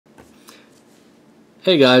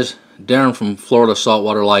Hey guys, Darren from Florida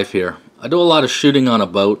Saltwater Life here. I do a lot of shooting on a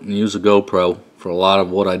boat and use a GoPro for a lot of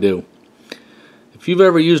what I do. If you've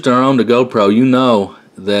ever used or owned a GoPro, you know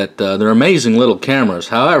that they're amazing little cameras.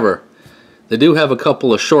 However, they do have a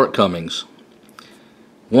couple of shortcomings.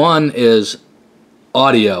 One is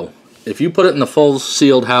audio. If you put it in the full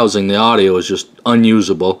sealed housing, the audio is just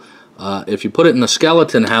unusable. If you put it in the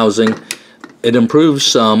skeleton housing, it improves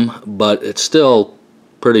some, but it's still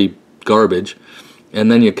pretty garbage. And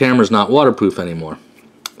then your camera's not waterproof anymore.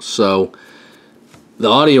 So the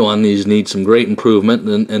audio on these needs some great improvement,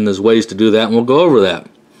 and there's ways to do that, and we'll go over that.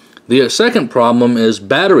 The second problem is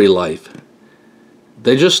battery life.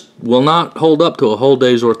 They just will not hold up to a whole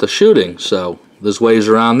day's worth of shooting, so there's ways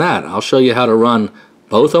around that. I'll show you how to run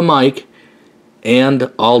both a mic and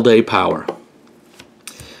all-day power.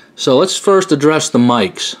 So let's first address the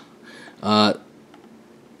mics. One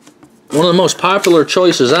of the most popular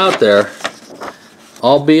choices out there,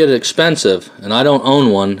 albeit expensive, and I don't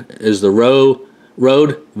own one, is the Rode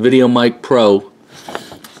VideoMic Pro.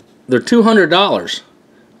 They're $200,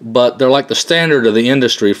 but they're like the standard of the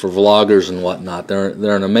industry for vloggers and whatnot.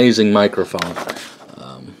 They're an amazing microphone.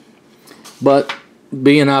 But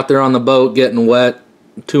being out there on the boat getting wet,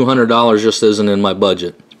 $200 just isn't in my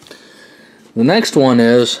budget. The next one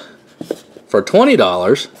is, for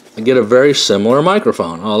 $20, I get a very similar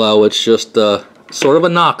microphone, although it's just sort of a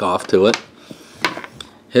knockoff to it.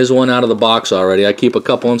 Here's one out of the box already. I keep a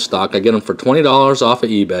couple in stock. I get them for $20 off of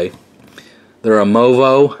eBay. They're a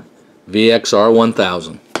Movo VXR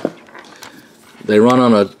 1000. They run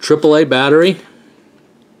on a AAA battery.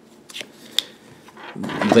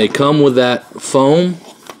 They come with that foam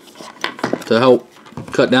to help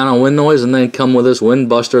cut down on wind noise, and they come with this wind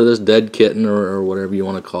buster, this dead kitten, or whatever you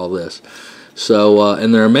want to call this. So,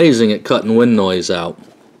 and they're amazing at cutting wind noise out.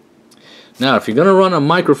 Now, if you're going to run a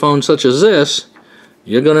microphone such as this,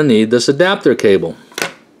 you're going to need this adapter cable.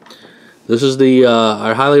 This is the,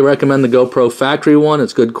 I highly recommend the GoPro factory one.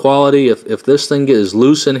 It's good quality. If this thing is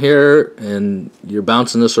loose in here and you're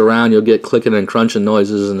bouncing this around, you'll get clicking and crunching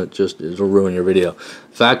noises, and it'll ruin your video.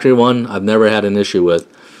 Factory one, I've never had an issue with.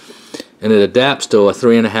 And it adapts to a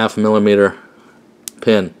 3.5mm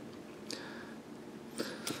pin.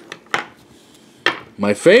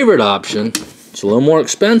 My favorite option, it's a little more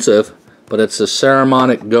expensive, but it's a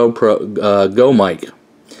Ceramic GoPro Go mic.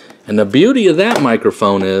 And the beauty of that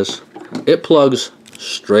microphone is it plugs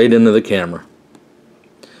straight into the camera.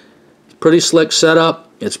 Pretty slick setup.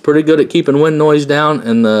 It's pretty good at keeping wind noise down,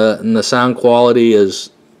 and the sound quality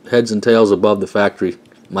is heads and tails above the factory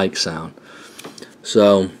mic sound.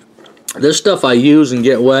 So this stuff I use and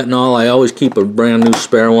get wet and all. I always keep a brand new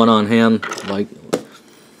spare one on hand, like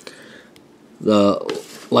the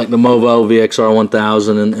Movo VXR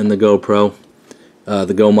 1000 and the GoPro,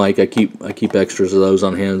 the Go mic. I keep extras of those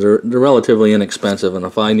on hand. They're relatively inexpensive, and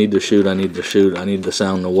if I need to shoot, I need to shoot. I need the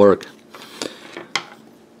sound to work.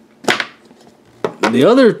 The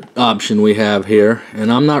other option we have here, and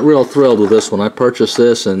I'm not real thrilled with this one. I purchased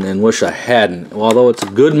this and wish I hadn't. Although it's a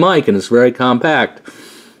good mic and it's very compact.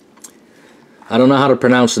 I don't know how to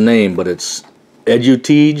pronounce the name, but it's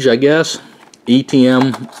Edutige, I guess.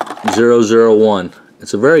 ETM001.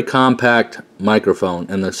 It's a very compact microphone,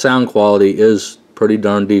 and the sound quality is pretty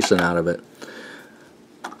darn decent out of it.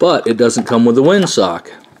 But it doesn't come with a windsock.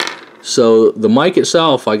 So the mic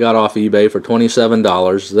itself I got off eBay for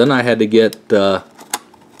 $27. Then I had to get the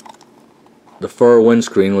fur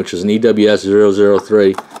windscreen, which is an EWS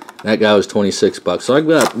 003. That guy was 26 bucks. So I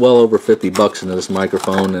got well over 50 bucks into this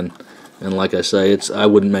microphone, and like I say, I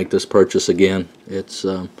wouldn't make this purchase again. It's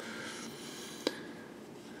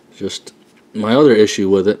just my other issue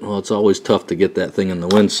with it. Well, it's always tough to get that thing in the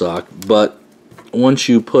windsock, but once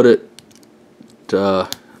you put it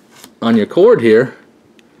on your cord here,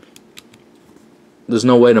 there's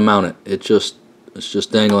no way to mount it. It's just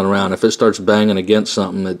dangling around. If it starts banging against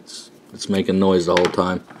something, it's making noise the whole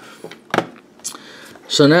time.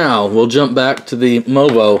 So now we'll jump back to the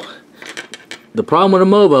Movo. The problem with a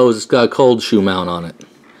Movo is it's got a cold shoe mount on it.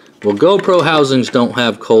 Well, GoPro housings don't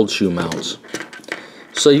have cold shoe mounts.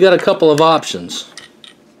 So you got a couple of options.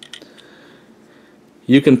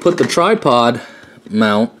 You can put the tripod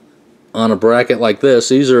mount on a bracket like this.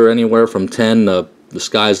 These are anywhere from 10 to the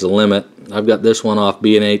sky's the limit. I've got this one off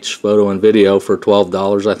B&H Photo and Video for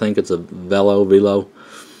 $12. I think it's a Velo,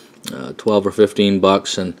 12 or 15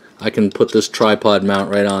 bucks, and I can put this tripod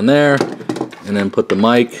mount right on there, and then put the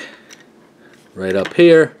mic right up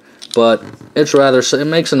here. But it's rather, it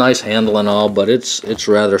makes a nice handle and all, but it's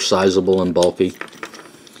rather sizable and bulky.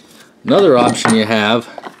 Another option you have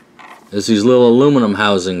is these little aluminum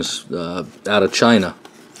housings out of China.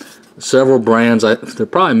 several brands. They're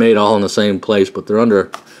probably made all in the same place, but they're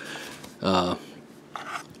under a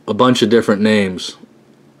bunch of different names.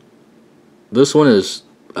 This one is,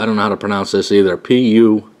 I don't know how to pronounce this either,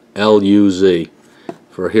 P-U-L-U-Z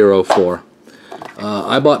for Hero 4.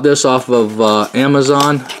 I bought this off of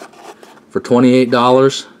Amazon for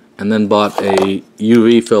 $28 and then bought a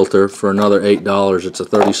UV filter for another $8. It's a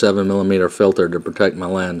 37mm filter to protect my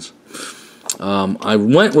lens. I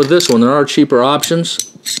went with this one. There are cheaper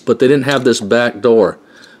options, but they didn't have this back door.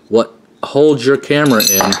 What holds your camera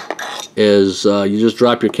in is you just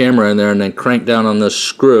drop your camera in there and then crank down on this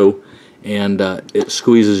screw, and it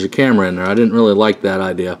squeezes your camera in there. I didn't really like that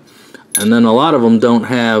idea. And then a lot of them don't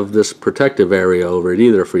have this protective area over it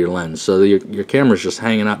either for your lens. So your camera's just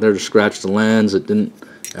hanging out there to scratch the lens. It didn't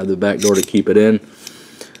have the back door to keep it in.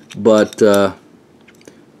 But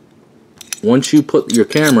once you put your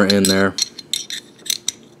camera in there,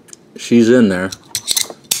 she's in there.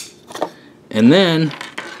 And then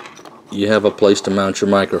you have a place to mount your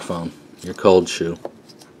microphone, your cold shoe.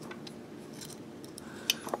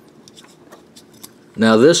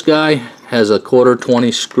 Now this guy has a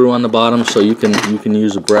 1/4-20 screw on the bottom, so you can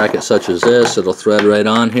use a bracket such as this. It'll thread right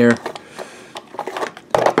on here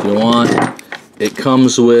if you want. It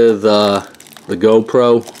comes with the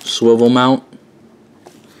GoPro swivel mount,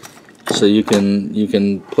 so you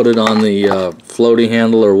can put it on the floaty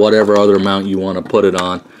handle or whatever other mount you want to put it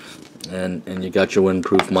on, and you got your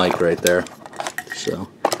windproof mic right there. So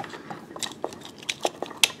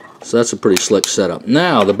that's a pretty slick setup.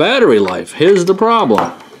 Now the battery life. Here's the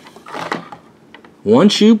problem.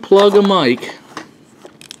 Once you plug a mic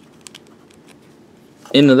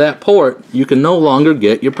into that port, you can no longer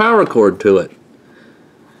get your power cord to it.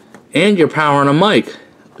 And you're powering a mic,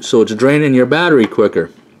 so it's draining your battery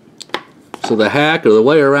quicker. So the hack or the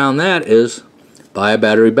way around that is buy a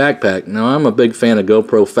battery backpack. Now I'm a big fan of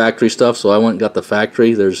GoPro factory stuff, so I went and got the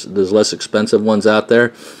factory. There's less expensive ones out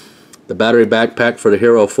there. The battery backpack for the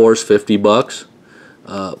Hero 4 is $50,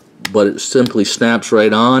 but it simply snaps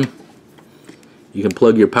right on. You can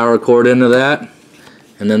plug your power cord into that,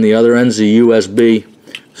 and then the other end's the USB.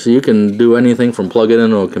 So you can do anything from plug it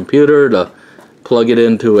into a computer to plug it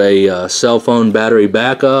into a cell phone battery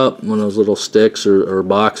backup, one of those little sticks or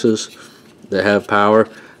boxes that have power.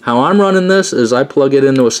 How I'm running this is I plug it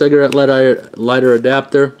into a cigarette lighter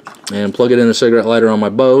adapter and plug it in a cigarette lighter on my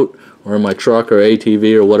boat or in my truck or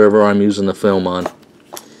ATV or whatever I'm using the film on.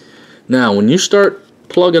 Now when you start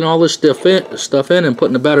plugging all this stuff in and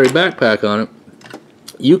putting the battery backpack on it,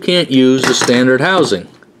 you can't use the standard housing.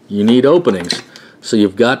 You need openings. So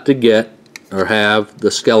you've got to get or have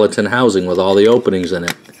the skeleton housing with all the openings in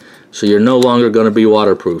it. So you're no longer going to be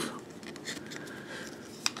waterproof.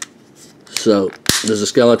 So there's a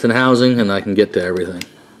skeleton housing and I can get to everything.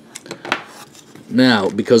 Now,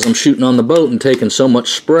 because I'm shooting on the boat and taking so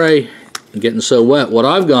much spray and getting so wet, what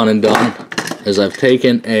I've gone and done is I've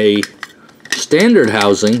taken a standard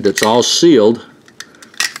housing that's all sealed,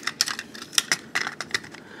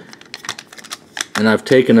 and I've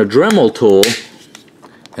taken a Dremel tool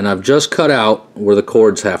and I've just cut out where the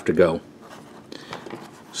cords have to go.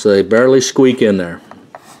 So they barely squeak in there,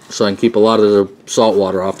 so I can keep a lot of the salt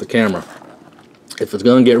water off the camera. If it's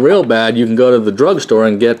going to get real bad, you can go to the drugstore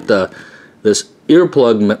and get this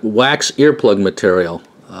wax earplug material.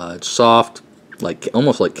 It's soft,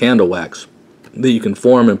 almost like candle wax, that you can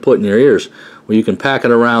form and put in your ears, where you can pack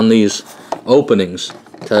it around these openings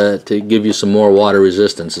to give you some more water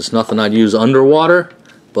resistance. It's nothing I'd use underwater,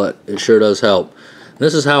 but it sure does help.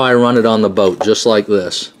 This is how I run it on the boat, just like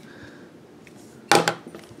this.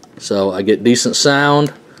 So I get decent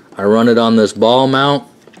sound. I run it on this ball mount.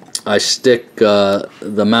 I stick the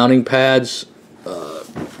mounting pads,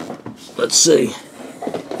 let's see,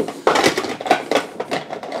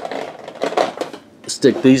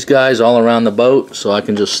 stick these guys all around the boat so I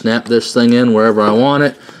can just snap this thing in wherever I want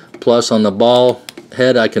it. Plus on the ball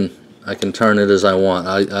head I can turn it as I want.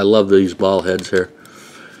 I love these ball heads here.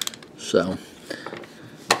 So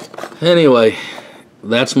anyway,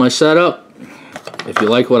 that's my setup. If you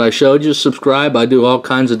like what I showed you, subscribe. I do all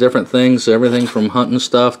kinds of different things, everything from hunting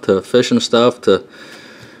stuff to fishing stuff to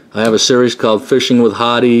I have a series called Fishing with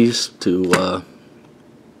Hotties to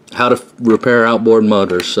how to repair outboard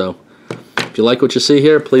motors. So if you like what you see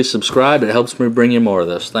here, please subscribe. It helps me bring you more of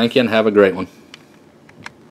this. Thank you and have a great one.